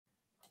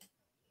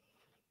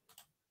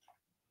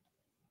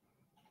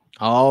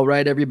All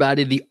right,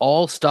 everybody. The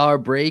All-Star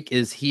break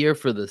is here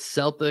for the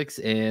Celtics,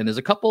 and there's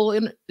a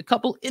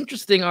couple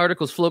interesting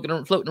articles floating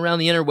around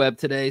the interweb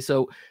today.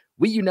 So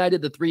we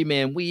united the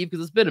three-man weave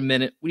because it's been a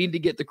minute. We need to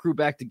get the crew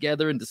back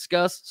together and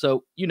discuss.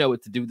 So you know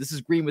what to do. This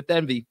is Green with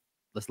Envy.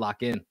 Let's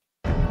lock in.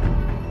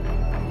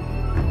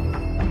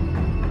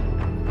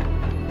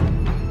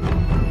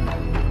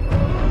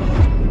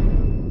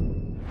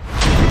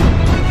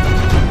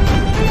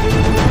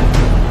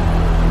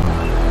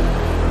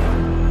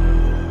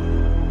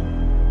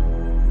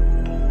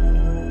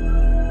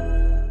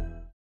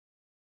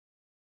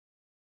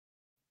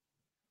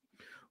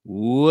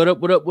 What up,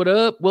 what up, what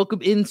up?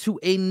 Welcome into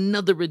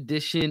another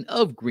edition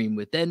of Green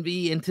with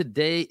Envy. And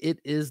today it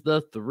is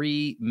the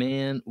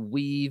three-man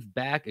weave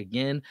back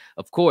again.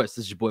 Of course,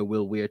 this is your boy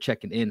Will Weir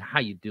checking in. How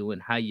you doing?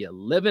 How you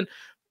living?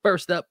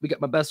 First up, we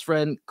got my best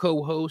friend,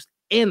 co-host,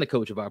 and the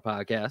coach of our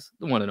podcast,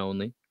 the one and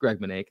only, Greg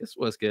Manakis.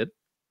 What's good?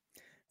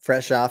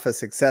 Fresh off a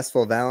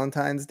successful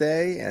Valentine's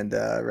Day and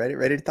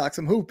ready to talk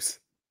some hoops.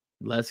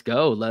 Let's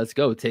go. Let's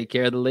go. Take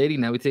care of the lady.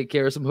 Now we take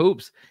care of some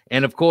hoops.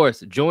 And of course,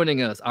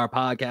 joining us, our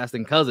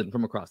podcasting cousin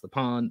from across the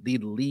pond, the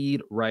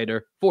lead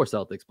writer for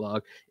Celtics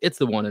blog. It's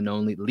the one and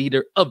only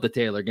leader of the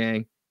Taylor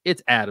gang.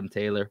 It's Adam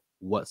Taylor.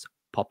 What's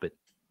poppin'?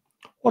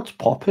 What's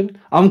popping?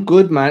 I'm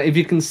good, man. If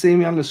you can see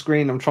me on the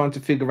screen, I'm trying to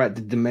figure out the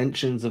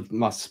dimensions of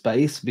my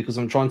space because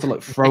I'm trying to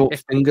like throw up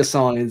finger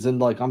signs and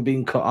like I'm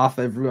being cut off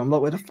everywhere. I'm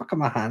like, where the fuck are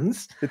my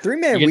hands? The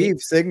three-man weave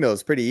signal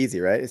is pretty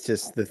easy, right? It's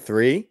just the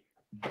three.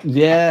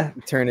 Yeah.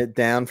 Turn it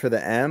down for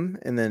the M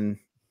and then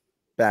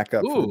back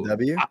up for the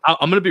W. I'm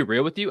going to be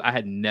real with you. I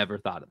had never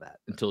thought of that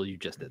until you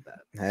just did that.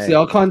 Hey. See,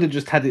 I kind of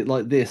just had it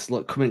like this,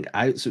 like coming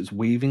out, so it's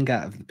weaving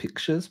out of the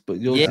pictures. But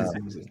yours is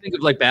easy. Think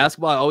of like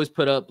basketball. I always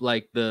put up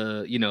like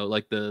the, you know,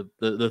 like the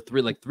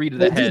three, like three to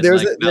the head. There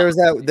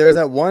was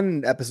that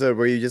one episode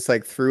where you just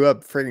like threw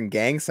up friggin'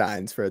 gang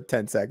signs for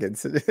 10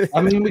 seconds.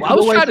 I mean, I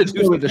was trying to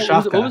do with the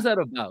shot. What was that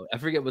about? I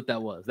forget what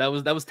that was. That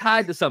was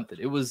tied to something.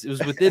 It was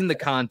within the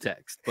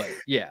context, but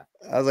yeah.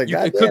 I was like,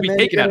 it could be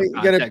taken out of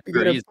context.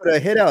 You're gonna put a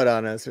hit out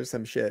on us or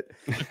some shit.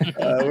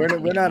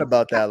 We're not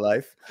about that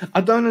life. I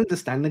don't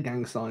understand the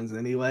gang signs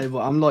anyway, but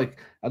I'm like,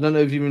 I don't know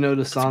if you know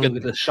the song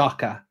with the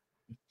shocker.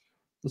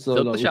 So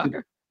like, the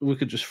shocker? We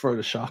could just throw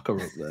the shocker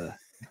up there.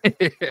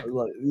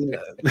 Like, yeah.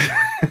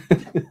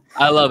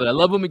 I love it. I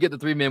love when we get the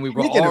three-man. We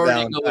were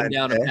already going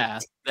down a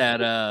path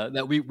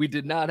that we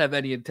did not have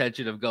any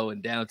intention of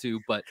going down to,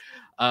 but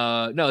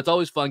no, it's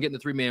always fun getting the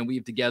three-man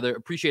weave together.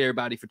 Appreciate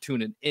everybody for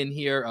tuning in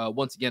here.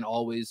 Once again,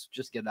 always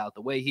just get it out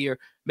the way here.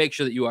 Make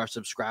sure that you are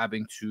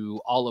subscribing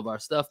to all of our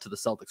stuff, to the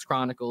Celtics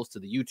Chronicles, to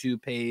the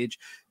YouTube page,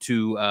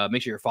 to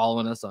make sure you're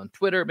following us on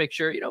Twitter. Make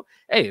sure,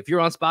 hey, if you're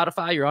on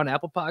Spotify, you're on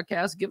Apple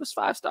Podcasts, give us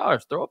 5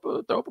 stars. Throw up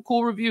a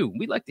cool review.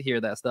 We like to hear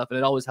that stuff, and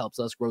it always helps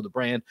us grow the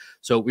brand.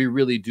 So we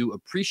really do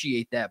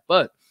appreciate that.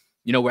 But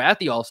we're at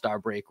the All-Star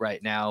break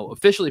right now,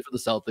 officially for the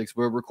Celtics.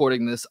 We're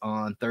recording this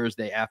on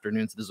Thursday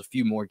afternoon, so there's a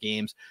few more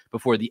games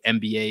before the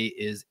NBA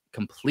is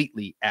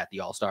completely at the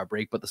All-Star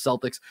break. But the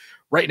Celtics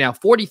right now,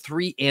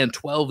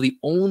 43-12, the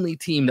only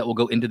team that will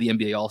go into the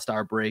NBA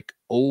All-Star break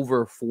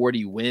over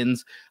 40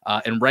 wins,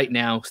 and right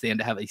now stand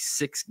to have a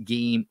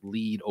 6-game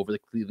lead over the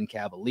Cleveland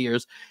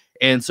Cavaliers.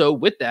 And so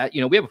with that,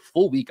 we have a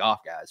full week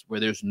off, guys, where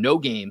there's no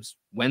games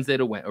Wednesday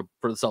to Wednesday, or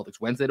for the Celtics,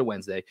 Wednesday to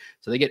Wednesday.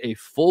 So they get a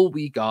full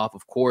week off.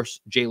 Of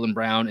course, Jaylen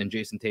Brown and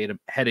Jayson Tatum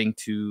heading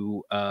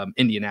to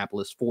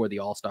Indianapolis for the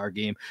All-Star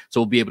game. So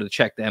we'll be able to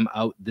check them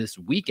out this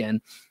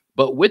weekend.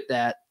 But with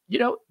that,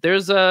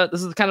 this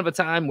is kind of a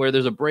time where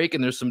there's a break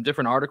and there's some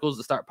different articles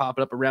that start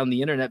popping up around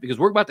the internet because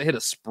we're about to hit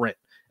a sprint.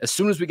 As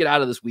soon as we get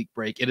out of this week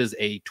break, it is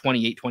a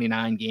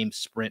 28-29 game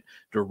sprint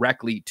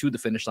directly to the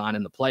finish line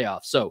in the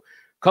playoffs. So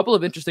couple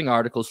of interesting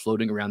articles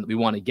floating around that we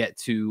want to get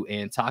to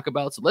and talk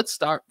about. So let's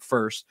start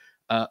first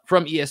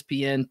from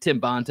ESPN. Tim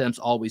Bontemps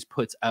always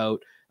puts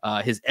out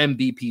his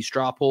MVP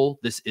straw poll.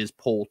 This is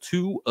poll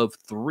 2 of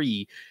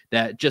 3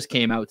 that just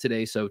came out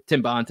today. So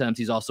Tim Bontemps,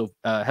 he's also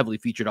heavily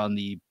featured on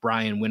the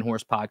Brian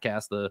Windhorst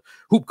podcast, the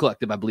Hoop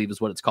Collective, I believe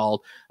is what it's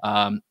called.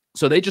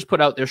 So they just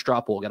put out their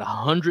straw poll, got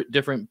 100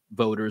 different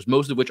voters,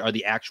 most of which are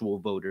the actual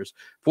voters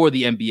for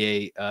the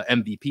NBA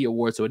MVP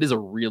award. So it is a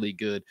really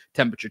good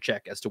temperature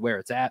check as to where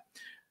it's at.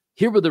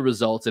 Here were the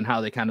results and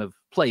how they kind of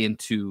play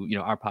into,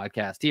 our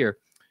podcast here.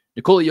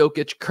 Nikola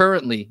Jokic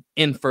currently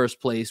in first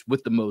place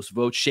with the most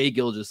votes. Shai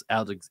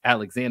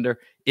Gilgeous-Alexander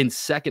in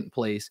second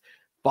place.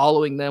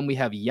 Following them, we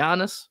have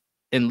Giannis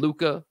and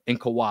Luka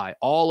and Kawhi,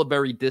 all a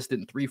very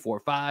distant 3, 4,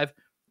 5.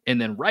 And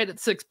then right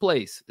at sixth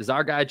place is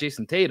our guy,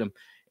 Jayson Tatum.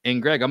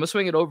 And Greg, I'm going to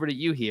swing it over to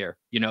you here.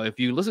 If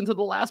you listen to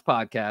the last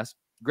podcast,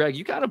 Greg,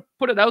 you kind of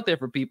put it out there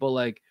for people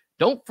like,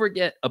 don't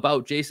forget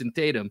about Jayson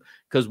Tatum,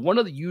 because one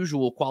of the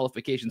usual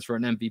qualifications for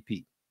an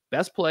MVP,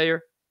 best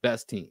player,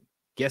 best team.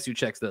 Guess who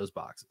checks those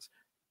boxes?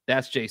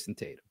 That's Jayson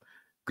Tatum.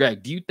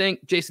 Greg, do you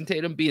think Jayson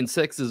Tatum being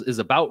 6 is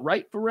about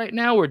right for right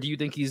now, or do you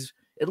think he's,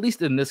 at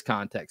least in this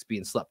context,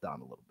 being slept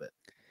on a little bit?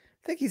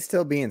 I think he's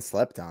still being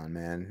slept on,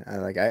 man.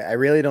 I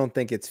really don't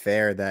think it's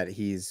fair that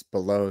he's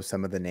below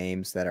some of the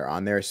names that are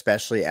on there,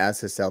 especially as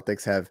the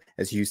Celtics have,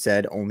 as you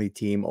said, only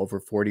team over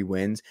 40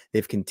 wins.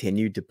 They've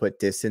continued to put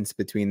distance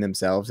between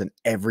themselves and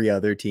every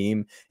other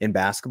team in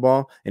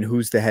basketball. And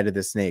who's the head of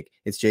the snake?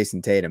 It's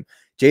Jayson Tatum.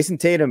 Jayson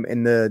Tatum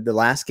in the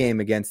last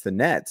game against the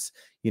Nets,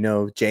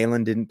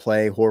 Jalen didn't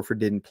play, Horford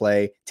didn't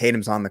play.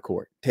 Tatum's on the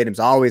court. Tatum's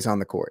always on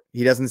the court.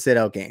 He doesn't sit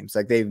out games.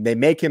 Like they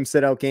make him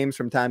sit out games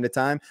from time to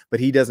time, but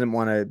he doesn't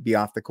want to be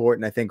off the court.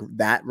 And I think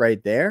that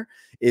right there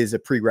is a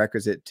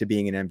prerequisite to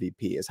being an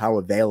MVP, is how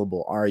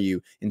available are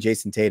you? And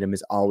Jayson Tatum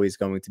is always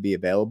going to be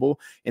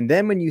available. And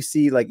then when you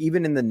see, like,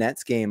 even in the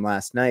Nets game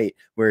last night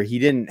where he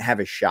didn't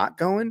have a shot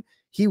going,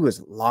 he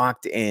was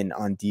locked in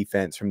on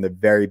defense from the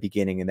very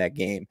beginning of that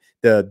game.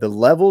 The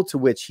level to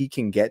which he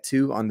can get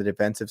to on the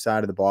defensive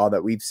side of the ball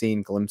that we've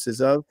seen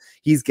glimpses of,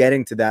 he's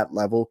getting to that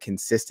level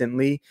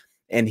consistently,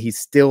 and he's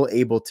still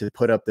able to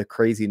put up the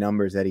crazy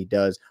numbers that he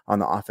does on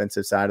the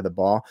offensive side of the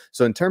ball.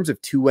 So in terms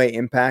of two-way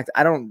impact,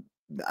 I don't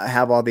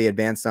have all the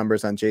advanced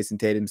numbers on Jayson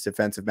Tatum's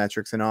defensive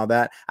metrics and all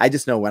that. I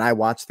just know when I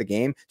watch the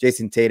game,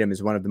 Jayson Tatum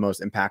is one of the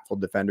most impactful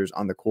defenders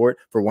on the court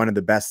for one of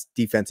the best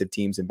defensive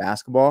teams in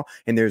basketball.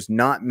 And there's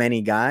not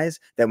many guys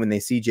that when they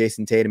see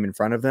Jayson Tatum in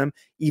front of them,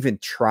 even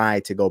try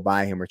to go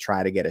by him or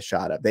try to get a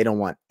shot up. They don't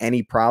want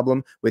any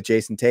problem with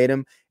Jayson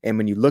Tatum. And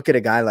when you look at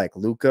a guy like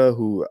Luka,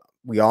 who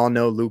we all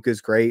know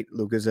Luka's great,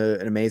 Luka's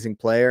an amazing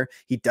player,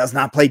 he does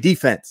not play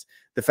defense.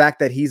 The fact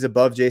that he's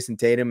above Jayson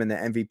Tatum in the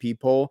MVP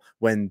poll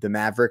when the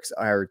Mavericks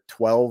are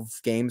 12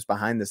 games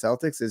behind the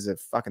Celtics is a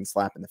fucking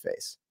slap in the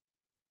face.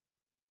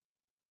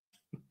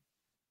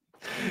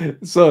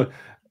 So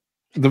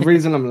the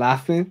reason I'm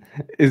laughing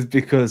is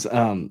because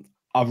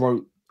I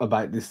wrote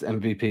about this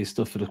MVP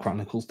stuff for the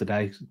Chronicles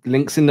today.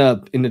 Links in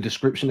the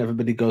description.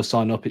 Everybody go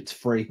sign up. It's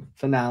free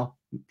for now.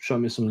 Show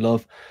me some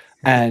love.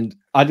 And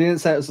I didn't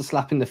say it was a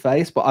slap in the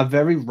face, but I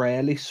very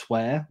rarely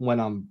swear when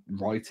I'm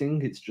writing.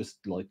 It's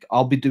just like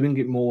I'll be doing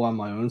it more on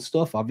my own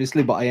stuff,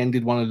 obviously. But I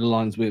ended one of the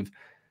lines with,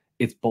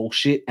 "It's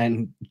bullshit,"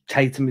 and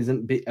Tatum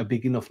isn't a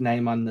big enough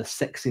name on the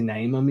sexy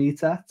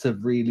name-o-meter to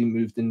really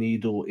move the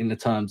needle in the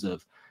terms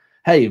of,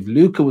 hey, if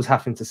Luka was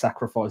having to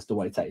sacrifice the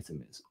way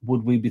Tatum is,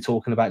 would we be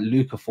talking about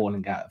Luka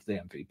falling out of the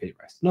MVP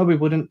race? No, we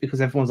wouldn't,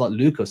 because everyone's like,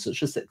 Luka,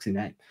 such a sexy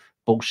name.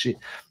 Bullshit.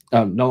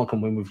 No one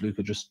can win with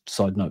Luka, just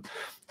side note.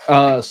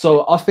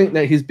 So I think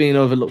that he's being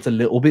overlooked a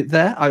little bit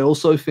there. I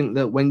also think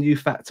that when you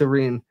factor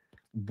in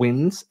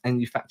wins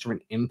and you factor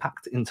in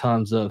impact in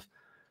terms of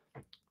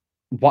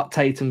what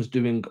Tatum's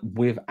doing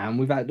with and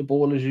without the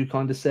ball, as you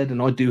kind of said,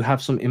 and I do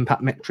have some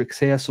impact metrics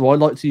here. So I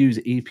like to use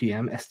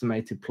EPM,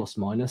 estimated plus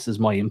minus, as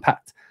my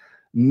impact,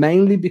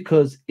 mainly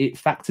because it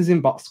factors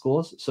in box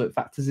scores. So it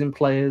factors in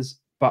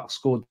players' box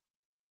score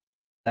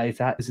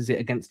data. This is it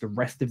against the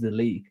rest of the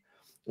league.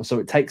 So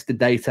it takes the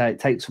data, it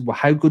takes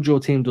how good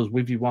your team does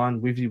with you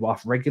on, with you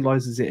off,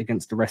 regularizes it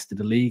against the rest of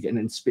the league, and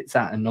then spits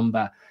out a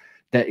number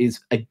that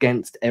is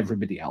against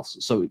everybody else.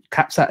 So it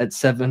caps out at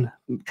 7,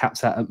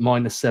 caps out at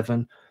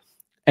 -7.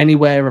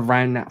 Anywhere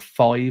around that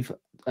 5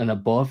 and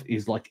above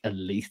is like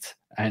elite,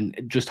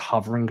 and just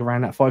hovering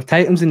around that 5.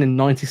 Tatum's in the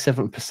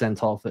 97th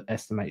percentile for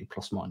estimated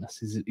plus minus.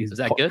 Is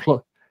that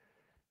good?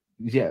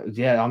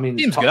 Yeah. I mean,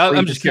 seems good.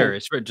 I'm just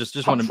curious.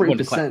 Just want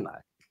to clarify.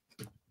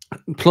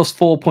 Plus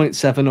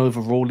 4.7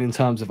 overall in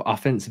terms of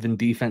offensive and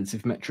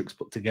defensive metrics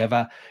put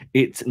together.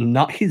 It's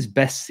not his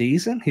best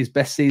season. His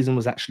best season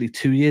was actually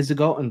 2 years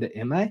ago under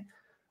Ime.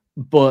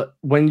 But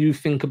when you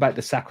think about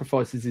the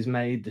sacrifices he's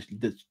made,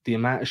 the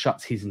amount of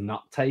shots he's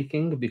not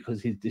taking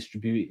because he's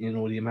distributing,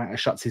 or the amount of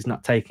shots he's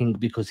not taking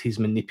because he's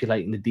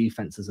manipulating the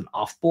defense as an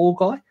off-ball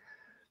guy,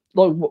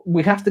 like,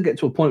 we have to get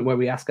to a point where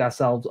we ask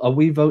ourselves, are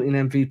we voting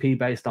MVP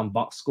based on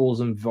box scores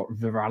and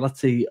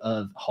virality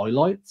of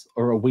highlights,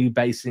 or are we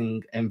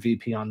basing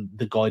MVP on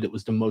the guy that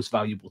was the most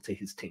valuable to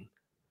his team?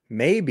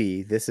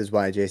 Maybe this is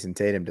why Jayson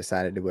Tatum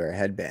decided to wear a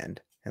headband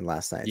in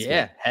last night's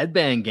game.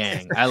 Headband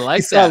gang. I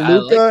like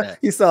that.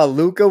 He saw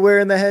Luka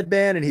wearing the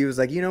headband, and he was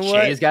like, you know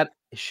what?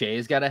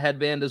 Shay's got a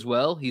headband as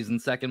well. He's in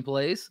second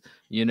place.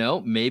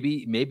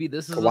 Maybe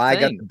this is Kawhi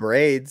got the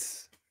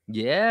braids.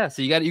 Yeah,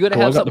 so you got to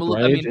have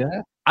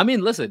something. I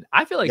mean, listen,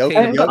 I feel like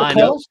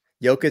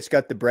Jokic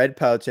got the bread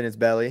pouch in his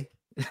belly.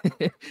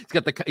 He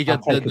got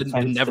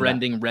the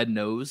never-ending red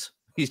nose.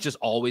 He's just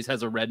always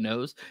has a red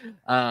nose.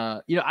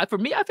 For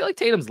me, I feel like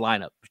Tatum's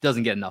lineup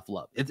doesn't get enough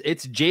love.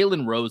 It's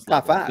Jalen Rose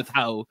top 5 with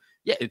how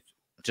it's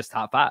just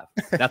top 5.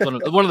 That's one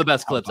of the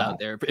best clips out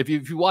there. If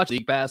you watch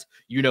League Pass,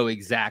 you know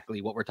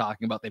exactly what we're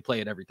talking about. They play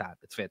it every time.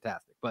 It's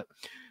fantastic. But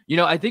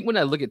I think when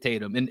I look at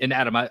Tatum and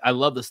Adam, I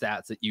love the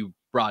stats that you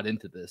brought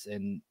into this.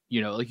 And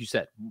like you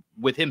said,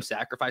 with him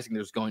sacrificing,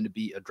 there's going to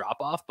be a drop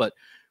off. But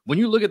when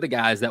you look at the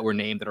guys that were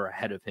named that are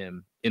ahead of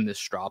him in this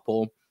straw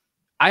poll,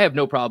 I have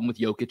no problem with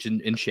Jokic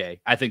and Shea.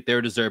 I think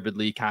they're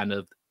deservedly kind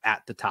of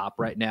at the top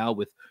right now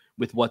with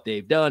what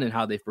they've done and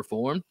how they've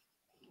performed.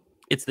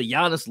 It's the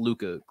Giannis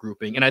Luka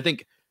grouping. And I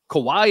think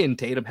Kawhi and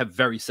Tatum have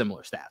very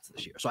similar stats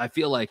this year. So I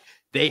feel like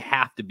they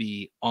have to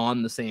be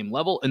on the same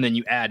level. And then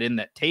you add in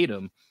that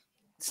Tatum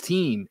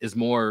team is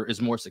more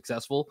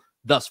successful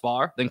thus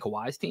far than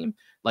Kawhi's team,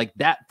 like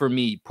that for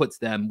me puts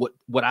them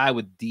what I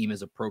would deem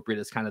as appropriate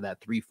as kind of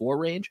that 3-4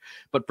 range.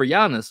 But for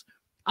Giannis,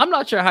 I'm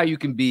not sure how you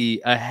can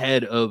be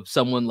ahead of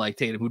someone like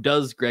Tatum, who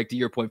does, Greg, to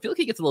your point, feel like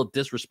he gets a little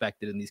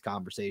disrespected in these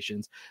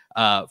conversations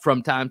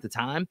from time to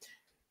time.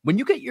 When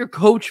you get your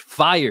coach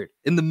fired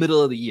in the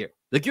middle of the year,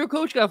 like your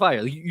coach got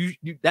fired, like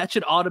you that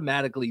should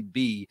automatically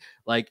be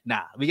like,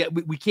 nah,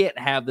 we can't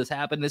have this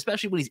happen,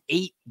 especially when he's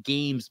 8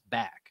 games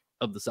back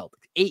of the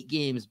Celtics, 8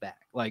 games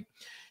back. Like,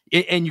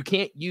 and you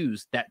can't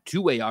use that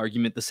two-way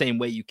argument the same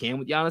way you can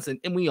with Giannis.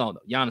 And we all know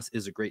Giannis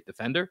is a great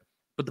defender,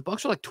 but the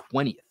Bucks are like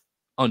 20th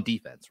on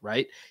defense,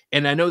 right?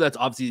 And I know that's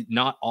obviously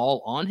not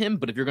all on him,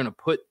 but if you're going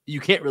to you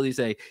can't really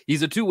say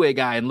he's a two-way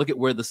guy and look at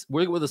where the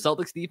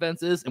Celtics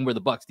defense is and where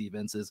the Bucks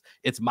defense is.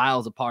 It's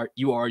miles apart.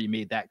 You already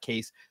made that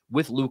case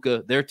with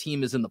Luka. Their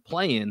team is in the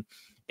play-in.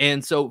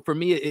 And so for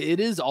me, it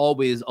is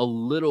always a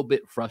little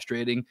bit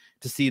frustrating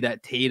to see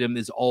that Tatum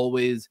is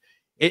always,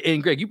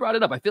 and Greg, you brought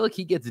it up. I feel like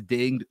he gets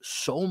dinged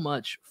so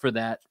much for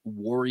that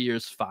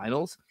Warriors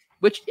finals,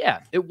 which, yeah,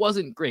 it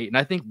wasn't great. And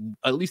I think,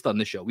 at least on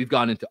this show, we've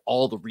gone into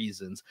all the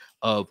reasons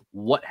of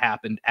what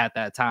happened at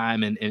that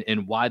time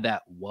and why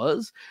that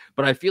was.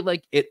 But I feel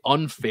like it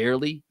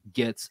unfairly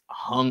gets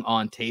hung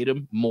on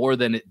Tatum more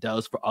than it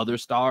does for other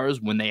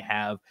stars when they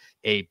have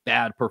a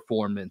bad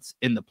performance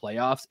in the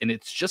playoffs. And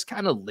it's just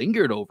kind of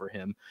lingered over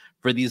him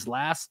for these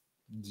last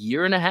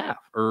year and a half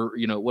or,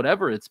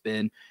 whatever it's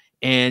been.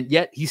 And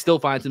yet he still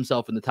finds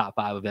himself in the top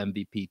 5 of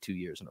MVP 2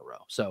 years in a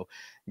row. So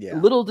a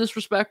little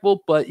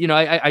disrespectful, but,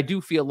 I do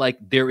feel like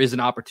there is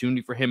an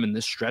opportunity for him in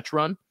this stretch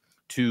run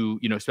to,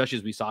 especially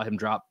as we saw him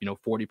drop,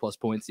 40 plus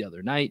points the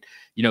other night,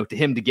 to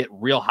him to get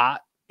real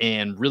hot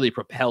and really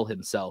propel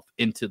himself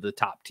into the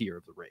top tier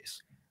of the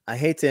race. I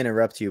hate to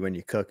interrupt you when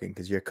you're cooking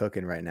because you're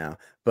cooking right now,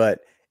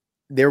 but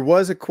there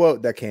was a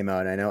quote that came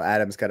out. And I know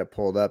Adam's got it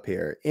pulled up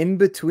here in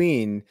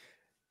between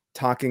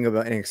talking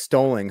about and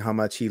extolling how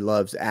much he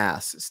loves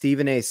ass.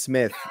 Stephen A.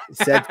 Smith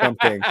said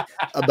something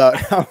about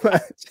how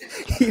much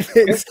he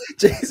thinks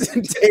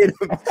Jayson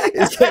Tatum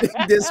is getting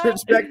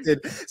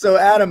disrespected. So,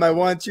 Adam, I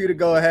want you to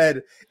go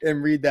ahead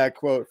and read that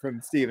quote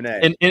from Stephen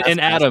A.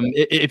 And Adam,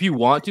 if you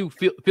want to,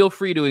 feel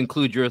free to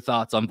include your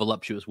thoughts on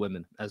voluptuous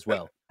women as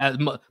well, as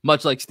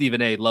much like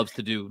Stephen A. loves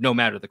to do, no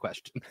matter the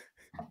question.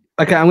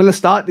 Okay, I'm going to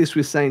start this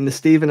with saying the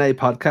Stephen A.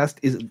 podcast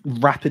is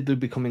rapidly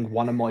becoming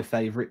one of my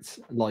favorites.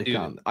 Like,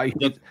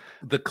 dude,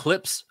 the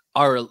clips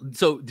are.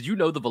 So, did you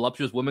know the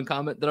voluptuous woman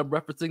comment that I'm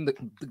referencing?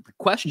 The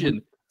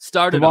question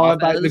started off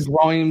about the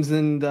Grimes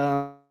and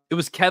it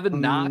was Kevin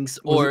Knox,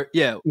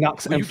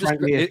 Knox and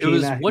Frank Ntilikina. It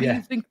was what do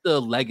you think the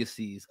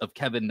legacies of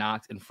Kevin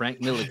Knox and Frank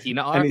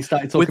Ntilikina are? And he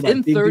started talking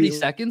within 30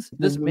 seconds.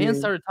 This man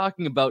started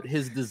talking about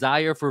his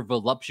desire for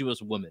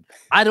voluptuous women.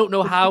 I don't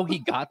know how he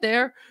got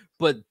there.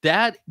 But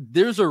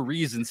there's a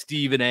reason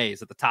Stephen A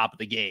is at the top of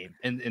the game.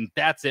 And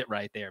that's it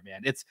right there,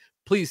 man.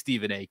 Please,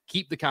 Stephen A,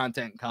 keep the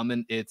content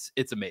coming. It's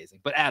amazing.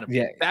 But Adam,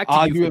 back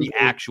to you for the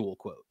actual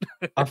quote.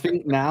 I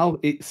think now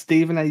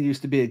Stephen A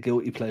used to be a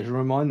guilty pleasure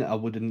of mine that I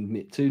wouldn't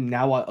admit to.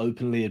 Now I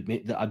openly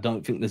admit that I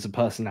don't think there's a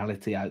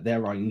personality out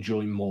there I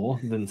enjoy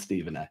more than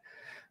Stephen A.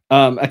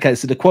 Okay,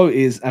 so the quote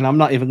is, and I'm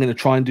not even going to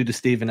try and do the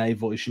Stephen A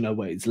voice,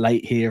 where it's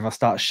late here. If I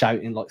start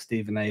shouting like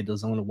Stephen A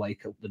does, I'm going to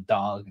wake up the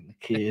dog and the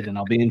kid and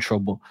I'll be in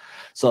trouble.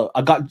 So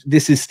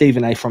this is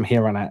Stephen A from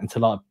here on out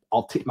until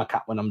I'll tip my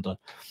cap when I'm done.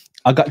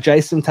 I got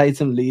Jayson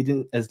Tatum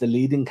leading as the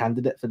leading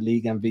candidate for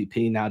league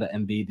MVP now that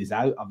Embiid is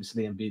out.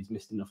 Obviously, Embiid's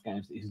missed enough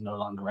games that he's no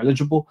longer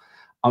eligible.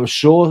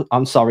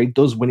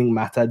 Does winning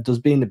matter? Does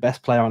being the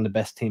best player on the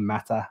best team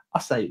matter? I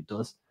say it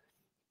does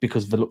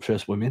because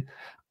voluptuous women.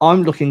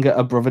 I'm looking at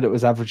a brother that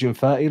was averaging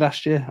 30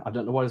 last year. I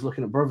don't know why he's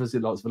looking at brothers. He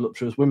likes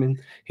voluptuous women.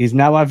 He's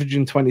now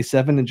averaging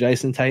 27, and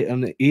Jayson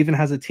Tatum even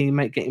has a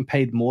teammate getting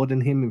paid more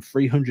than him in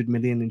 $300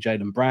 million in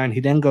Jaylen Brown. He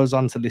then goes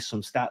on to list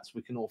some stats.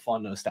 We can all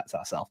find those stats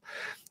ourselves.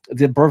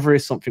 The brother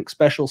is something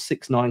special.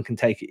 6'9", can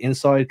take it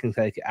inside, can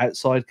take it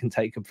outside, can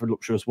take a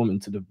voluptuous woman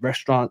to the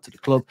restaurant, to the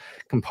club,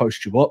 can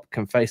post you up,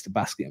 can face the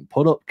basket and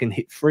put up, can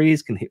hit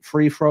threes, can hit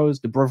free throws.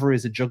 The brother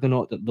is a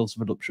juggernaut that loves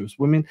voluptuous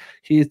women.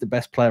 He is the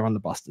best player on the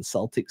Boston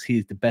Celtics. He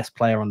is the best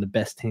player on the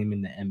best team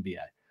in the NBA.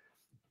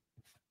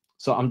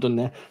 So I'm done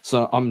there.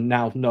 So I'm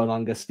now no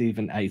longer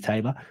Stephen A.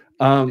 Taylor.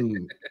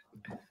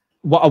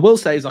 What I will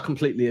say is I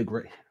completely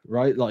agree,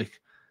 right? Like,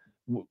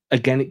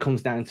 again, it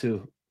comes down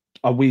to,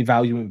 are we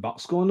valuing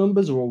box score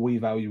numbers or are we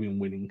valuing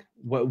winning?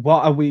 What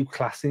are we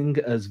classing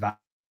as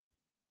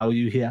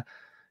value here?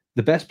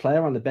 The best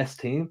player on the best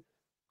team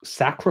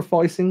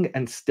sacrificing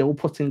and still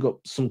putting up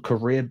some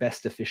career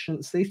best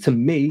efficiency, to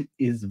me,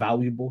 is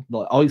valuable.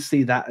 Like, I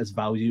see that as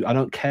value. I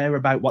don't care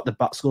about what the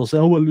box score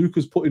says. Oh, well,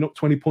 Luka's putting up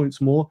 20 points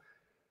more.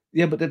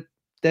 Yeah, but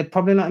they're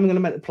probably not even going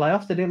to make the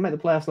playoffs. They didn't make the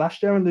playoffs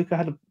last year, and Luka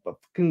had a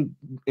fucking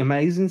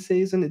amazing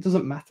season. It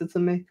doesn't matter to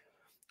me.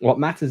 What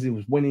matters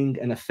is winning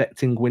and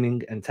affecting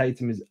winning, and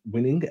Tatum is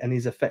winning and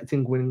he's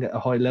affecting winning at a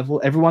high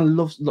level.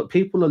 Everyone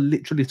people are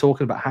literally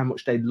talking about how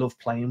much they love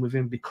playing with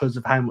him because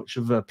of how much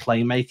of a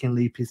playmaking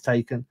leap he's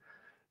taken.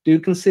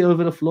 Dude can see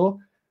over the floor.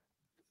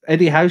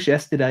 Eddie House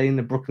yesterday in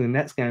the Brooklyn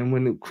Nets game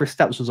when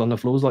Kristaps was on the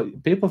floor was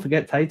like, people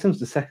forget Tatum's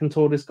the second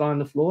tallest guy on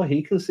the floor.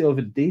 He can see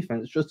over the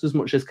defense just as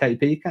much as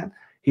KP can.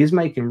 He's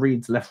making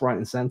reads left, right,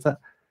 and center.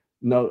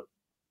 No,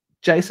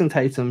 Jayson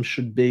Tatum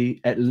should be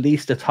at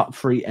least a top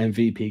 3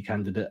 MVP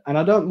candidate. And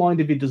I don't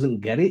mind if he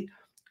doesn't get it.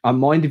 I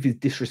mind if he's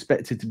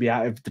disrespected to be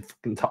out of the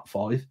fucking top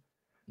 5.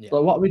 Yeah.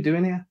 So what are we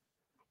doing here?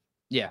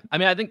 Yeah, I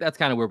mean, I think that's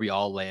kind of where we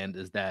all land,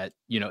 is that,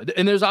 you know,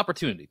 and there's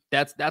opportunity.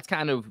 That's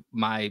kind of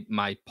my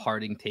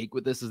parting take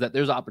with this, is that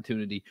there's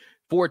opportunity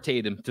for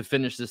Tatum to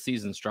finish this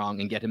season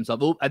strong and get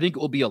himself. I think it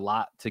will be a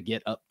lot to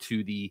get up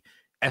to the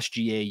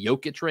SGA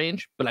Jokic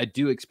range, but I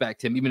do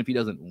expect him, even if he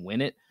doesn't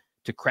win it,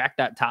 to crack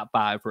that top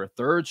 5 for a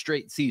 3rd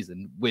straight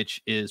season,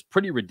 which is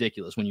pretty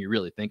ridiculous when you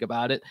really think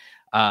about it,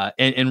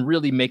 and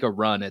really make a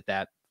run at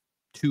that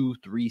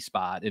 2-3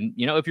 spot. And,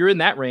 you know, if you're in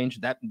that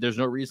range, that there's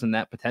no reason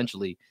that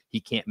potentially he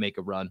can't make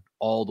a run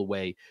all the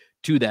way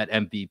to that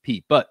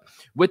MVP. But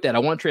with that, I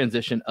want to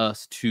transition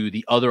us to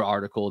the other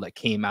article that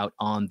came out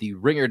on the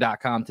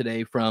ringer.com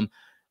today from,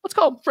 let's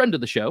call him friend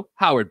of the show,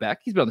 Howard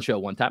Beck. He's been on the show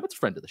one time. It's a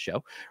friend of the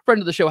show. Friend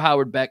of the show,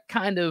 Howard Beck,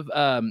 kind of,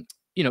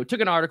 you know,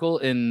 took an article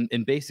and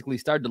basically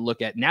started to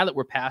look at, now that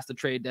we're past the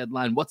trade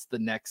deadline, what's the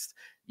next,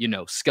 you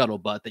know,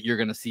 scuttlebutt that you're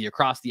going to see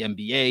across the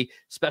NBA,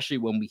 especially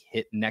when we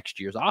hit next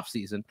year's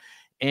offseason.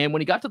 And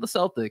when he got to the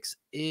Celtics,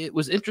 it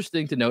was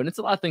interesting to note, and it's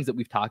a lot of things that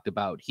we've talked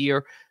about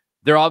here.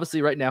 They're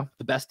obviously right now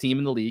the best team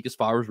in the league as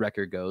far as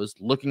record goes,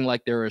 looking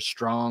like they're a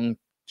strong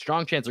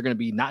chance they're going to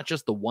be not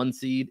just the 1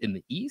 seed in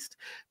the East,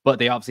 but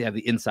they obviously have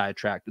the inside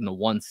track in the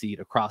 1 seed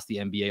across the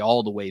NBA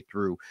all the way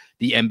through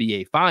the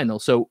NBA final.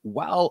 So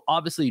while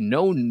obviously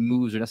no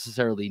moves are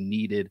necessarily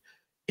needed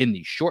in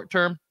the short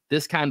term,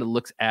 this kind of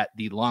looks at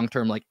the long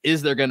term. Like,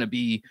 is there going to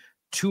be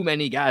too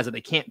many guys that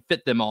they can't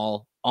fit them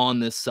all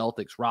on this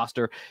Celtics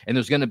roster? And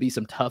there's going to be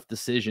some tough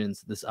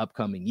decisions this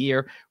upcoming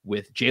year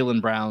with Jaylen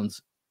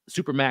Brown's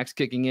Supermax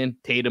kicking in.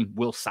 Tatum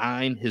will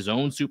sign his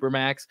own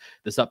Supermax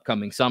this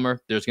upcoming summer.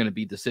 There's going to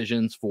be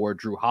decisions for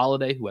Drew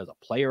Holiday, who has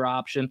a player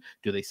option.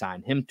 Do they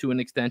sign him to an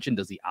extension?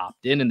 Does he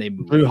opt in and they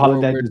move Drew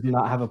forward? Holiday does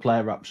not have a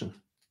player option.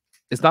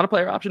 It's not a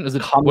player option? Is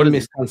it common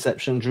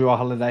misconception? Drew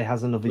Holiday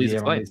has another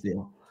year on his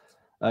deal.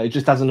 It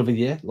just has another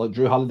year. Like,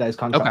 Drew Holiday's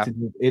contracted.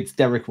 Okay. It's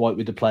Derek White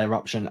with the player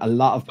option. A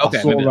lot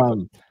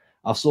of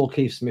I saw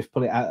Keith Smith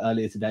put it out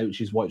earlier today,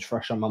 which is what's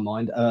fresh on my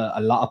mind.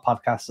 A lot of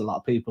podcasts, a lot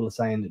of people are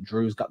saying that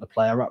Drew's got the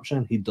player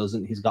option. He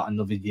doesn't. He's got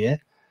another year.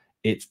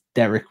 It's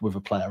Derek with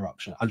a player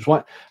option. I just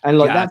want, and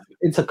like that,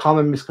 it's a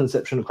common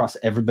misconception across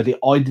everybody.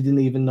 I didn't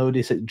even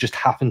notice it. Just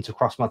happened to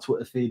cross my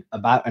Twitter feed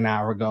about an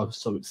hour ago,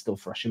 so it's still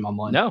fresh in my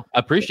mind. No, I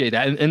appreciate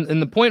that.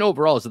 And the point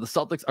overall is that the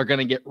Celtics are going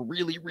to get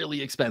really,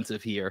 really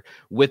expensive here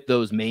with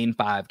those main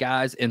 5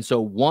 guys. And so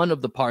one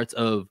of the parts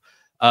of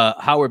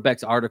Howard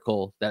Beck's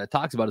article that it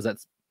talks about is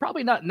that's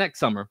probably not next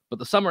summer, but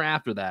the summer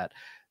after that,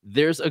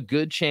 there's a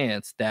good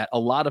chance that a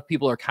lot of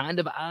people are kind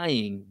of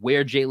eyeing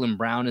where Jaylen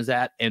Brown is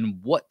at and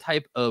what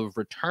type of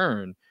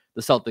return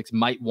the Celtics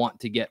might want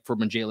to get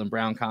from a Jaylen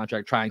Brown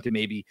contract, trying to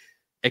maybe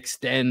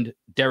extend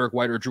Derek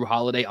White or Drew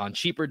Holiday on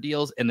cheaper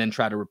deals and then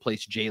try to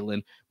replace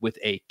Jaylen with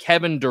a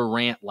Kevin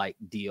Durant-like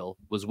deal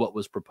was what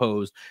was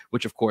proposed,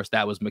 which, of course,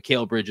 that was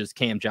Mikal Bridges,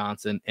 Cam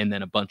Johnson, and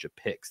then a bunch of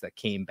picks that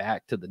came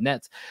back to the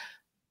Nets.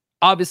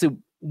 Obviously,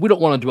 we don't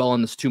want to dwell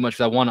on this too much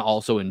because I want to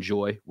also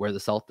enjoy where the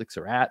Celtics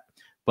are at.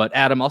 But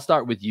Adam, I'll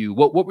start with you.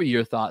 What were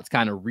your thoughts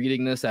kind of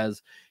reading this?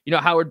 As you know,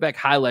 Howard Beck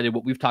highlighted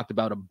what we've talked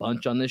about a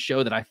bunch on this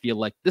show, that I feel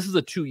like this is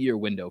a 2-year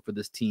window for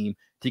this team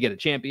to get a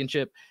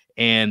championship,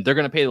 and they're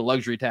going to pay the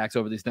luxury tax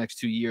over these next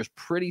 2 years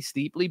pretty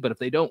steeply. But if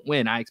they don't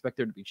win, I expect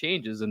there to be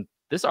changes. And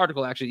this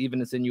article actually even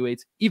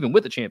insinuates, even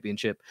with the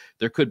championship,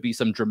 there could be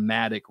some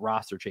dramatic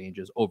roster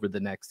changes over the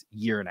next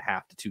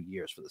 1.5 to 2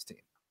 years for this team.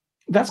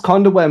 That's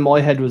kind of where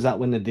my head was at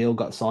when the deal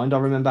got signed. I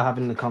remember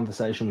having the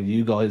conversation with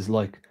you guys,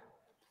 like,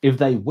 if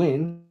they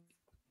win,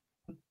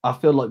 I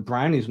feel like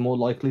Brown is more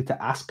likely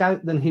to ask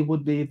out than he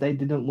would be if they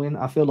didn't win.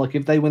 I feel like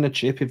if they win a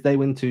chip, if they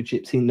win 2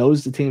 chips, he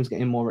knows the team's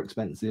getting more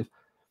expensive.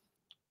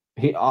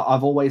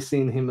 I've always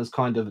seen him as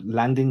kind of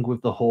landing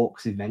with the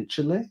Hawks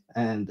eventually.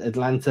 And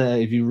Atlanta,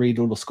 if you read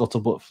all the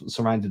scuttlebutt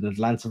surrounding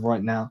Atlanta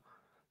right now,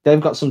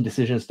 they've got some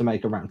decisions to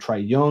make around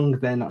Trae Young.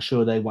 They're not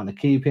sure they want to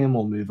keep him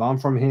or move on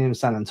from him.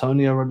 San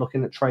Antonio are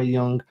looking at Trae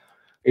Young.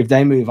 If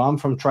they move on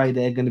from Trae,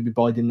 they're going to be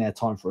biding their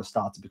time for a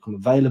start to become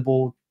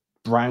available.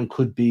 Brown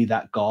could be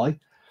that guy.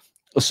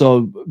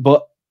 So,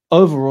 but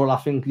overall, I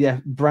think, yeah,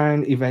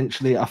 Brown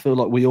eventually, I feel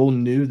like we all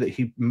knew that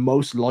he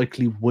most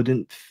likely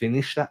wouldn't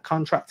finish that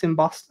contract in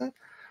Boston.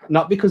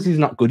 Not because he's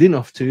not good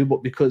enough to,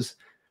 but because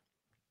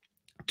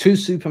 2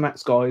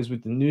 Supermax guys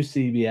with the new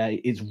CBA,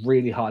 it's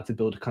really hard to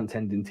build a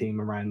contending team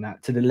around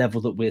that to the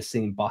level that we're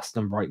seeing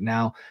Boston right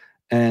now.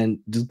 And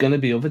there's going to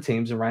be other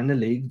teams around the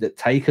league that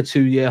take a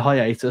 2-year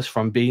hiatus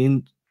from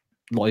being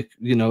like,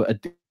 you know,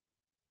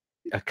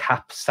 a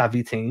cap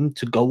savvy team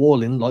to go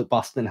all in like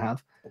Boston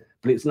have,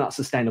 but it's not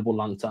sustainable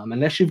long term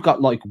unless you've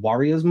got like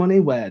Warriors money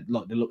where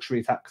like the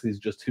luxury tax is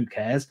just who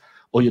cares.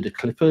 or you're the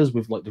Clippers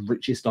with like the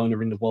richest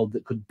owner in the world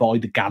that could buy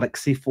the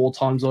galaxy 4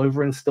 times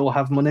over and still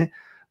have money.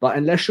 Like,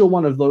 unless you're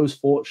one of those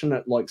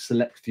fortunate, like,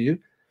 select few,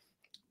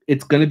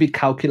 it's going to be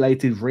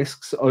calculated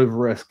risks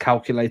over a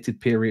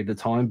calculated period of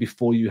time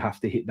before you have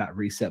to hit that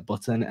reset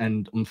button.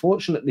 And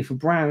unfortunately for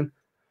Brown,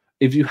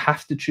 if you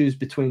have to choose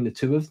between the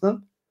two of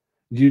them,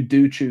 you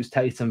do choose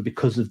Tatum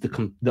because of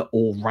the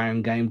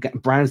all-round game.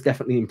 Brown's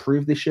definitely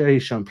improved this year.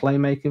 He's shown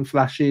playmaking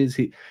flashes.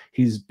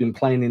 He's been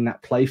playing in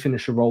that play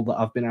finisher role that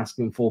I've been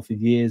asking for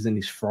years, and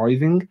he's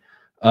thriving.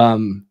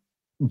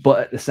 But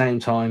at the same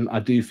time,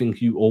 I do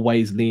think you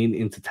always lean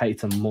into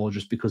Tatum more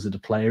just because of the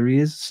player he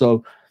is.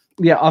 So,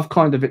 yeah, I've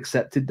kind of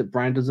accepted that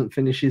Brown doesn't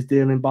finish his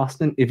deal in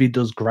Boston. If he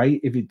does, great.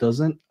 If he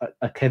doesn't,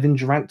 a Kevin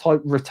Durant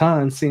type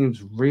return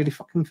seems really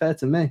fucking fair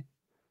to me.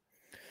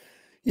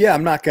 Yeah,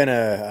 I'm not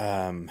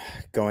gonna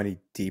go any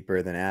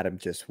deeper than Adam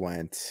just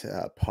went.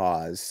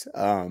 Pause.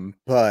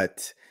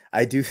 But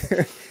I do,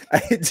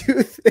 I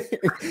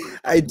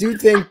do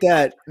think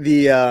that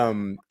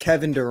the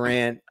Kevin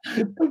Durant,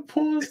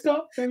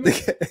 the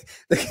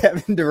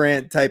Kevin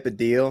Durant type of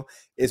deal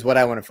is what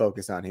I want to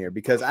focus on here,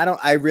 because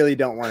I really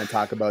don't want to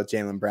talk about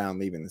Jaylen Brown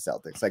leaving the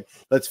Celtics. Like,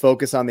 let's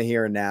focus on the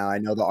here and now. I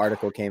know the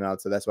article came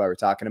out, so that's why we're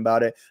talking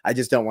about it. I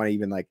just don't want to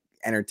even like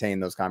entertain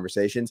those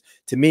conversations.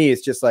 To me,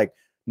 it's just like,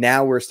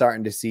 now we're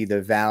starting to see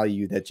the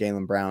value that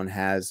Jaylen Brown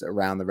has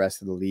around the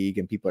rest of the league,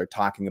 and people are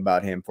talking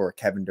about him for a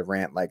Kevin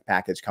Durant-like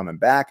package coming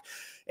back.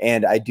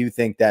 And I do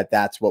think that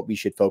that's what we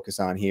should focus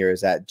on here,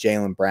 is that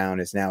Jaylen Brown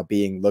is now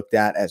being looked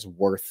at as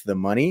worth the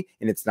money,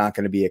 and it's not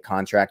going to be a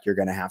contract you're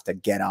going to have to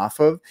get off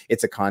of.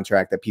 It's a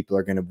contract that people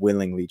are going to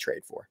willingly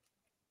trade for.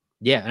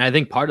 Yeah, and I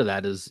think part of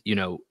that is, you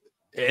know,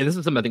 and this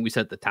is something I think we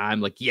said at the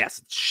time, like, yes,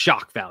 it's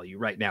shock value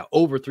right now,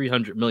 over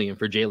 $300 million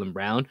for Jaylen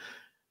Brown.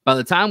 By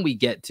the time we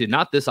get to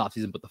not this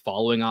offseason, but the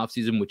following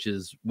offseason, which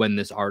is when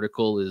this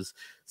article is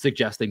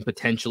suggesting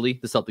potentially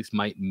the Celtics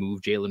might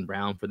move Jaylen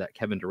Brown for that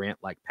Kevin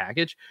Durant-like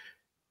package,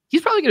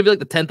 he's probably going to be like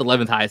the 10th,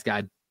 11th highest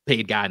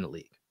paid guy in the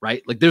league,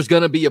 right? Like, there's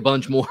going to be a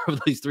bunch more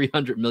of these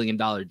 $300 million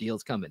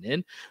deals coming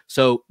in.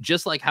 So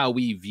just like how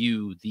we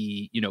view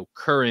the, you know,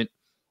 current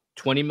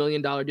 $20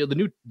 million deal, the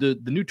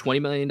new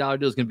 $20 million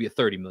deal is going to be a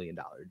 $30 million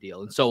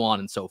deal, and so on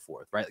and so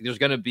forth, right? Like, there's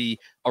going to be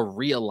a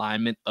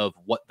realignment of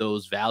what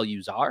those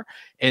values are.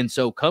 And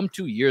so come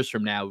 2 years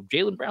from now,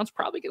 Jaylen Brown's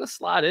probably going to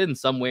slot in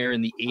somewhere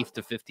in the 8th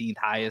to 15th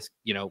highest,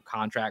 you know,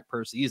 contract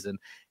per season.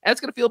 And it's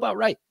going to feel about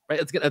right?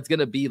 It's going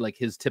to be like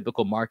his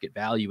typical market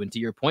value. And to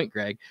your point,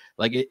 Greg,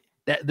 like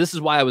this is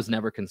why I was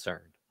never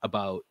concerned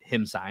about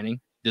him signing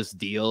this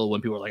deal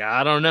when people were like,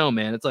 I don't know,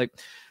 man. It's like,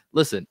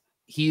 listen,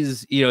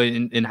 he's, you know,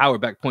 and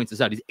Howard Beck points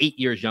this out, he's 8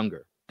 years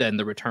younger than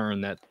the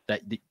return that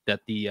the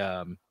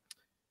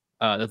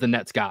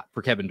Nets got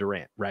for Kevin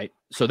Durant, right?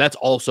 So that's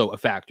also a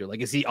factor.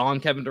 Like, is he on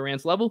Kevin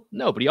Durant's level?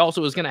 No, but he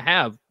also is going to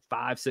have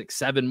 5, 6,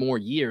 7 more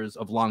years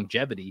of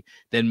longevity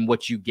than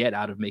what you get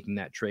out of making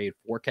that trade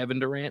for Kevin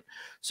Durant.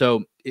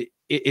 So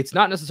it's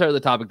not necessarily the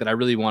topic that I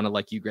really want to,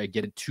 like you, Greg,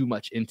 get too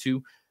much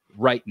into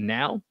right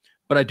now,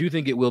 but I do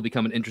think it will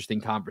become an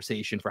interesting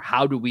conversation for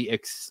how do we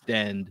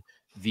extend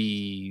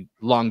the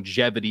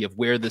longevity of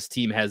where this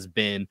team has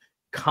been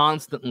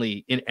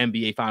constantly in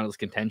NBA Finals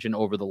contention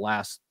over the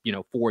last, you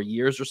know, 4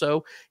 years or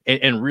so,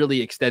 and really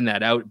extend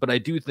that out. But I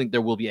do think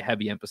there will be a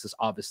heavy emphasis,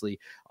 obviously,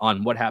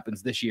 on what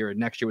happens this year and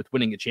next year with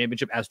winning a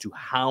championship as to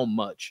how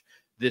much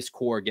this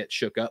core gets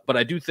shook up. But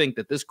I do think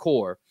that this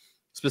core,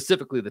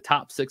 specifically the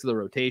top 6 of the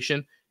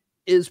rotation,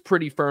 is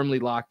pretty firmly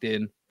locked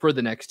in for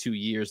the next 2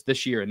 years,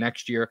 this year and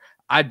next year.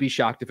 I'd be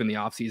shocked if in the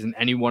offseason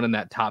anyone in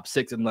that top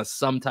 6, unless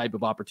some type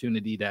of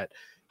opportunity that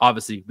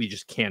obviously we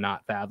just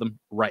cannot fathom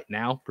right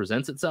now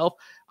presents itself.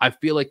 I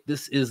feel like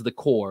this is the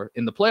core,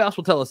 and the playoffs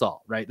will tell us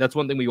all, right? That's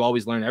one thing we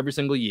always learn every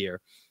single year.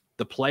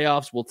 The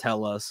playoffs will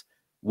tell us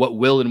what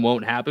will and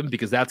won't happen,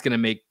 because that's going to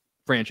make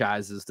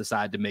franchises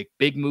decide to make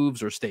big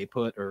moves or stay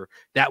put, or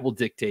that will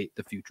dictate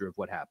the future of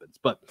what happens.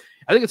 But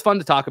I think it's fun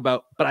to talk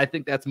about, but I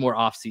think that's more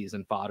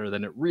off-season fodder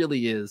than it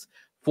really is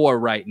for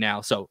right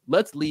now. So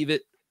let's leave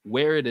it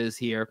where it is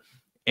here.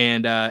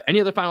 And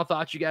any other final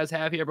thoughts you guys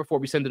have here before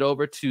we send it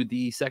over to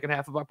the second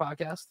half of our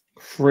podcast?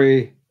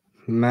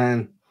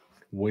 3-man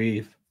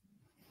weave.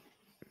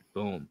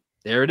 Boom.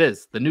 There it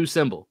is. The new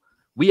symbol.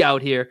 We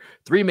out here,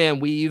 3-man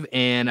weave.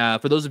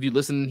 And for those of you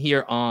listening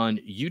here on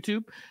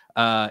YouTube,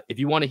 if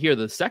you want to hear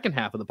the second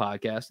half of the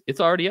podcast, it's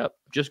already up.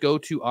 Just go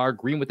to our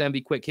Green with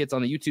Envy Quick Hits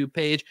on the YouTube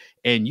page,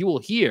 and you will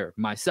hear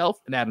myself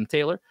and Adam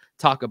Taylor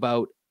talk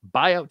about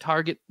buyout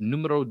target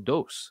numero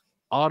dos,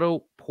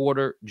 Otto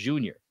Porter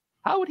Jr.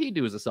 How would he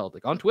do as a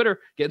Celtic? On Twitter,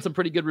 getting some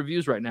pretty good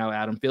reviews right now,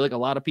 Adam. Feel like a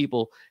lot of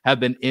people have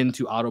been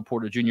into Otto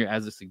Porter Jr.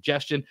 as a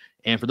suggestion.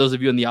 And for those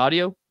of you in the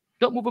audio,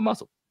 don't move a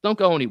muscle. Don't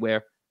go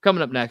anywhere.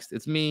 Coming up next,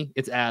 it's me,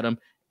 it's Adam,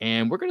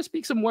 and we're going to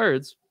speak some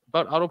words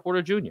about Otto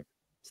Porter Jr.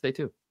 Stay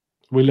tuned.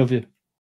 We love you.